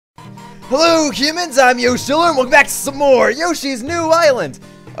Hello humans, I'm Yoshiller and welcome back to some more Yoshi's New Island.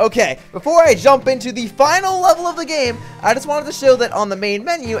 Okay, before I jump into the final level of the game, I just wanted to show that on the main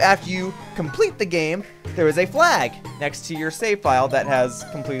menu, after you complete the game, there is a flag next to your save file that has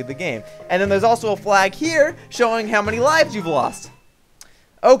completed the game. And then there's also a flag here showing how many lives you've lost.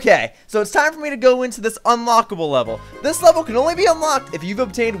 Okay, so it's time for me to go into this unlockable level. This level can only be unlocked if you've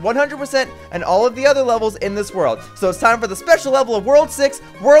obtained 100% and all of the other levels in this world. So it's time for the special level of World 6,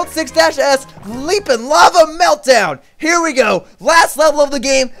 World 6-S, Leapin Lava Meltdown. Here we go, last level of the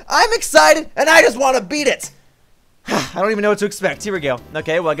game. I'm excited and I just want to beat it. I don't even know what to expect. Here we go.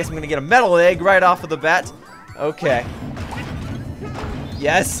 Okay, well I guess I'm going to get a metal egg right off of the bat. Okay.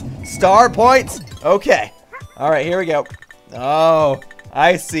 Yes, star points. Okay. Alright, here we go. Oh,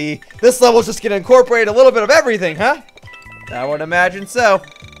 I see. This level's just gonna incorporate a little bit of everything, huh? I would imagine so.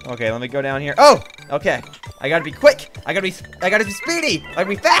 Okay, let me go down here. Oh, okay. I gotta be quick. I gotta be speedy. I gotta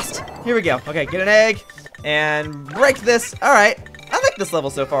be fast. Here we go. Okay, get an egg and break this. All right. I like this level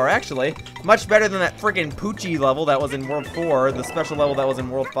so far, actually. Much better than that freaking Poochie level that was in World 4, the special level that was in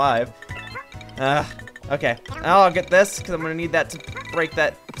World 5. Okay. Now I'll get this because I'm gonna need that to break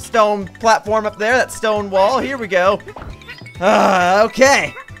that stone platform up there, that stone wall. Here we go.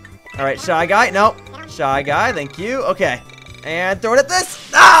 Okay. Alright, Shy Guy. Nope. Shy Guy, thank you. Okay. And throw it at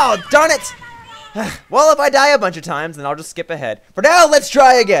this. Oh, darn it. Well, if I die a bunch of times, then I'll just skip ahead. For now, let's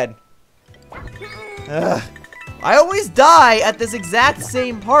try again. I always die at this exact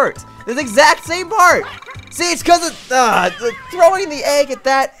same part. This exact same part. See, it's because throwing the egg at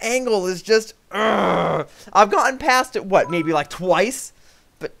that angle is just... I've gotten past it, what, maybe like twice?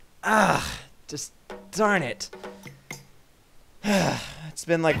 But, just darn it. It's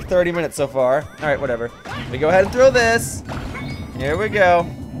been like 30 minutes so far. Alright, whatever. Let me go ahead and throw this. Here we go.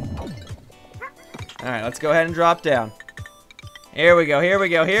 Alright, let's go ahead and drop down. Here we go, here we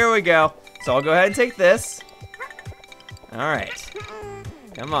go, here we go. So I'll go ahead and take this. Alright.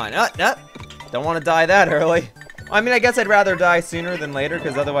 Come on. Don't want to die that early. I mean, I guess I'd rather die sooner than later,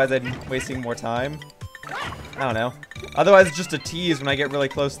 because otherwise I'd be wasting more time. I don't know. Otherwise it's just a tease when I get really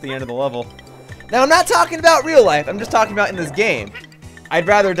close to the end of the level. Now, I'm not talking about real life, I'm just talking about in this game. I'd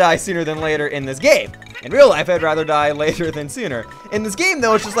rather die sooner than later in this game. In real life, I'd rather die later than sooner. In this game,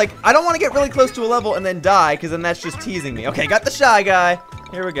 though, it's just like, I don't want to get really close to a level and then die, because then that's just teasing me. Okay, got the Shy Guy.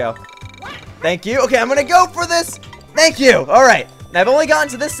 Here we go. Thank you. Okay, I'm going to go for this. Thank you. All right. Now, I've only gotten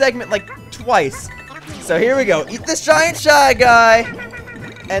to this segment, like, twice. So here we go. Eat this giant Shy Guy.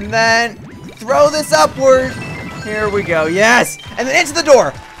 And then throw this upward. Here we go. Yes. And then into the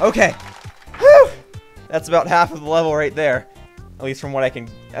door. Okay. Whew. That's about half of the level right there. At least from what I can,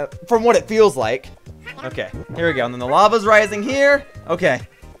 from what it feels like. Okay, here we go. And then the lava's rising here. Okay.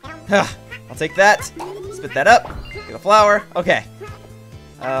 I'll take that. Spit that up. Get a flower. Okay.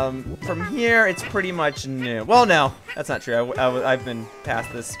 From here, it's pretty much new. Well, no. That's not true. I've been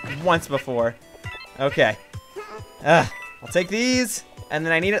past this once before. Okay. I'll take these. And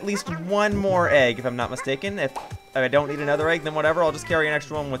then I need at least one more egg, if I'm not mistaken. If I don't need another egg, then whatever. I'll just carry an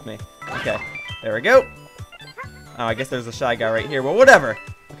extra one with me. Okay. There we go. Oh, I guess there's a Shy Guy right here. Well, whatever.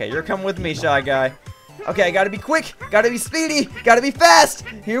 Okay, you're coming with me, Shy Guy. Okay, I gotta be quick. Gotta be speedy. Gotta be fast.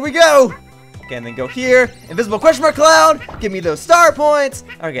 Here we go. Okay, and then go here. Invisible question mark cloud. Give me those star points.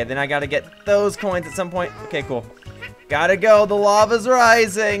 Okay, then I gotta get those coins at some point. Okay, cool. Gotta go. The lava's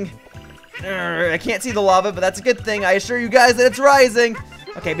rising. I can't see the lava, but that's a good thing. I assure you guys that it's rising.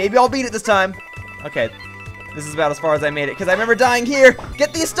 Okay, maybe I'll beat it this time. Okay, this is about as far as I made it, because I remember dying here.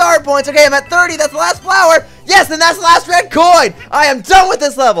 Get these star points. Okay, I'm at 30. That's the last flower. Yes, and that's the last red coin. I am done with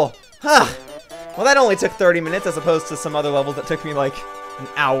this level. Huh. Well, that only took 30 minutes as opposed to some other levels that took me like an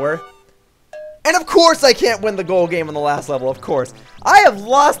hour. And of course I can't win the gold game on the last level, of course. I have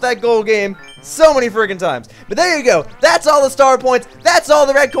lost that gold game so many friggin' times. But there you go. That's all the star points. That's all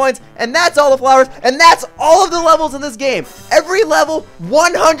the red coins. And that's all the flowers. And that's all of the levels in this game. Every level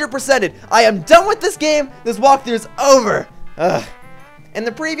 100%ed. I am done with this game. This walkthrough's over. In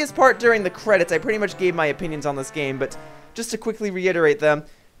the previous part during the credits, I pretty much gave my opinions on this game. But just to quickly reiterate them,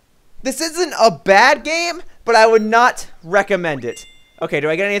 this isn't a bad game, but I would not recommend it. Okay, do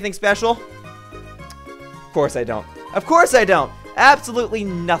I get anything special? Of course I don't. Of course I don't. Absolutely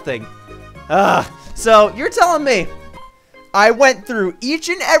nothing. So you're telling me I went through each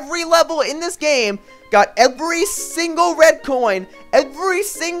and every level in this game, got every single red coin, every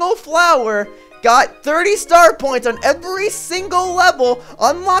single flower, got 30 star points on every single level,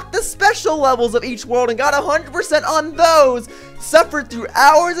 unlocked the special levels of each world and got 100% on those, suffered through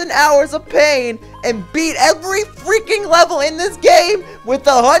hours and hours of pain, and beat every freaking level in this game with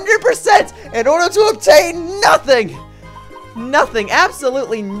 100% in order to obtain nothing. nothing,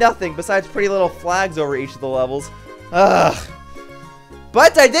 absolutely nothing besides pretty little flags over each of the levels. Ugh.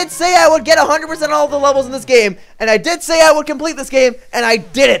 But I did say I would get 100% all of the levels in this game, and I did say I would complete this game, and I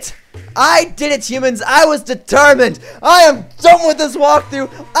did it. I did it, humans. I was determined. I am done with this walkthrough.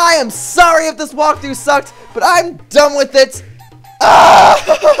 I am sorry if this walkthrough sucked, but I'm done with it.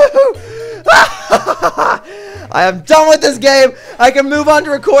 I am done with this game. I can move on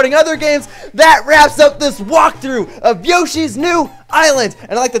to recording other games. That wraps up this walkthrough of Yoshi's New Island.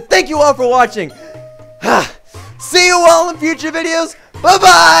 And I'd like to thank you all for watching. See you all in future videos.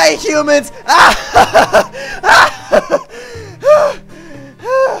 Bye-bye, humans.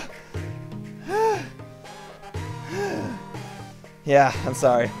 Yeah, I'm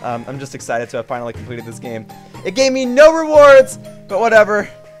sorry. I'm just excited to have finally completed this game. It gave me no rewards, but whatever.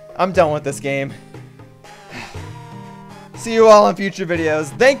 I'm done with this game. See you all in future videos.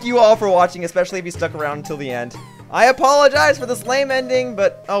 Thank you all for watching, especially if you stuck around until the end. I apologize for this lame ending,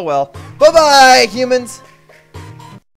 but oh well. Bye-bye, humans!